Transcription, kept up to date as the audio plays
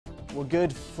Well,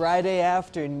 good Friday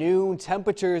afternoon.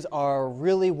 Temperatures are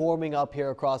really warming up here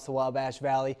across the Wabash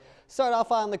Valley. Start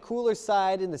off on the cooler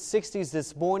side in the 60s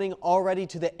this morning, already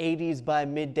to the 80s by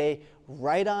midday,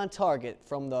 right on target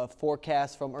from the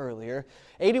forecast from earlier.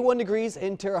 81 degrees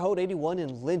in Terre Haute, 81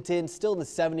 in Linton, still in the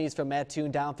 70s from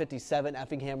Mattoon, down 57.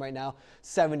 Effingham right now,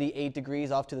 78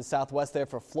 degrees. Off to the southwest there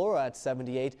for Flora at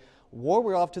 78.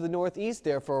 Warmer off to the northeast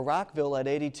there for Rockville at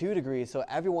 82 degrees. So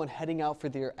everyone heading out for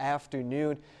their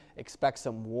afternoon. Expect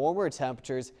some warmer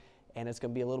temperatures, and it's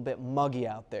going to be a little bit muggy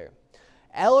out there.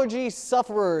 Allergy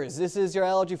sufferers, this is your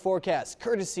allergy forecast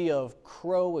courtesy of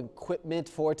Crow Equipment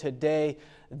for today.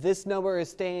 This number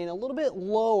is staying a little bit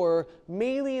lower,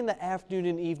 mainly in the afternoon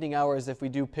and evening hours if we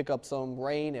do pick up some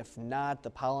rain. If not, the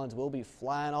pollens will be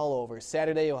flying all over.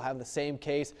 Saturday you'll have the same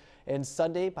case, and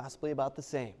Sunday possibly about the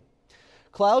same.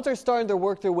 Clouds are starting to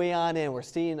work their way on in. We're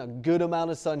seeing a good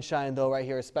amount of sunshine though right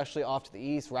here, especially off to the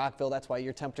east, Rockville. That's why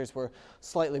your temperatures were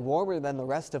slightly warmer than the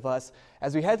rest of us.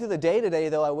 As we head through the day today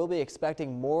though, I will be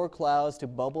expecting more clouds to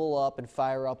bubble up and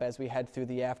fire up as we head through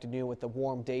the afternoon with the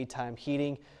warm daytime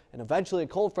heating. And eventually a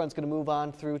cold front's going to move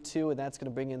on through too, and that's going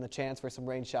to bring in the chance for some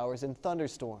rain showers and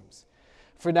thunderstorms.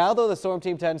 For now, though, the Storm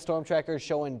Team 10 storm tracker is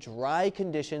showing dry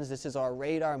conditions. This is our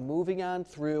radar moving on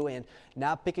through and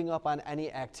not picking up on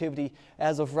any activity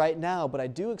as of right now. But I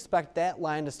do expect that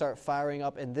line to start firing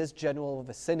up in this general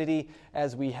vicinity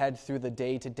as we head through the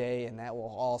day today, and that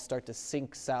will all start to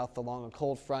sink south along a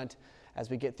cold front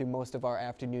as we get through most of our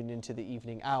afternoon into the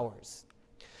evening hours.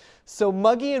 So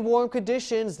muggy and warm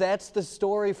conditions, that's the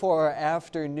story for our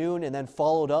afternoon, and then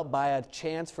followed up by a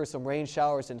chance for some rain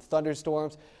showers and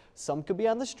thunderstorms. Some could be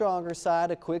on the stronger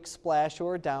side, a quick splash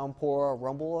or a downpour, a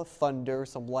rumble of thunder,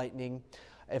 some lightning.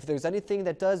 If there's anything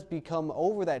that does become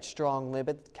over that strong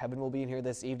limit, Kevin will be in here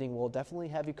this evening. We'll definitely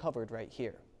have you covered right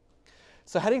here.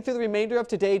 So heading through the remainder of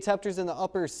today, temperatures in the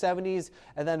upper 70s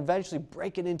and then eventually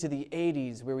breaking into the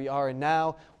 80s where we are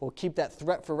now. We'll keep that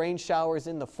threat for rain showers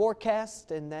in the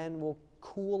forecast, and then we'll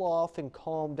cool off and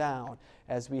calm down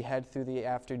as we head through the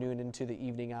afternoon into the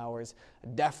evening hours,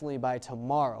 definitely by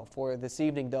tomorrow. For this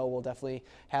evening though, we'll definitely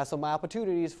have some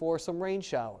opportunities for some rain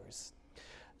showers.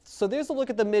 So there's a look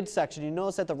at the midsection. You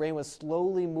notice that the rain was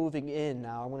slowly moving in.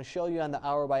 Now I'm going to show you on the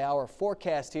hour-by-hour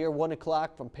forecast here, 1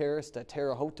 o'clock from Paris to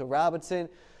Terre Haute to Robinson.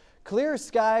 Clear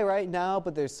sky right now,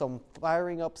 but there's some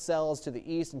firing up cells to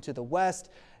the east and to the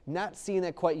west. Not seeing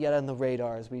that quite yet on the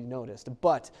radar as we noticed,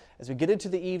 but as we get into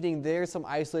the evening, there's some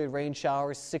isolated rain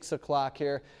showers, 6 o'clock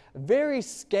here. Very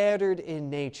scattered in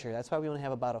nature. That's why we only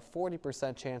have about a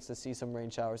 40% chance to see some rain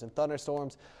showers and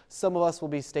thunderstorms. Some of us will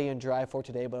be staying dry for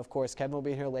today, but of course Kevin will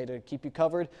be here later to keep you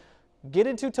covered. Get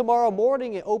into tomorrow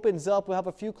morning, it opens up. We'll have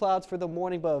a few clouds for the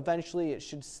morning, but eventually it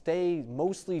should stay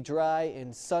mostly dry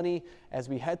and sunny as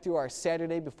we head through our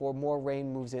Saturday before more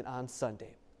rain moves in on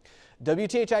Sunday.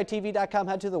 WTHI-TV.com,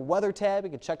 head to the weather tab.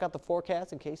 You can check out the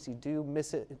forecast in case you do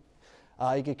miss it.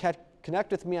 You can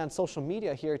connect with me on social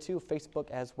media here too, Facebook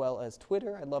as well as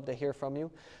Twitter. I'd love to hear from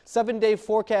you. 7-day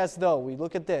forecast though, we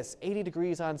look at this, 80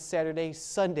 degrees on Saturday,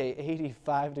 Sunday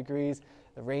 85 degrees.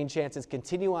 The rain chances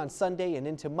continue on Sunday and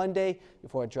into Monday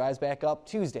before it dries back up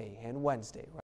Tuesday and Wednesday.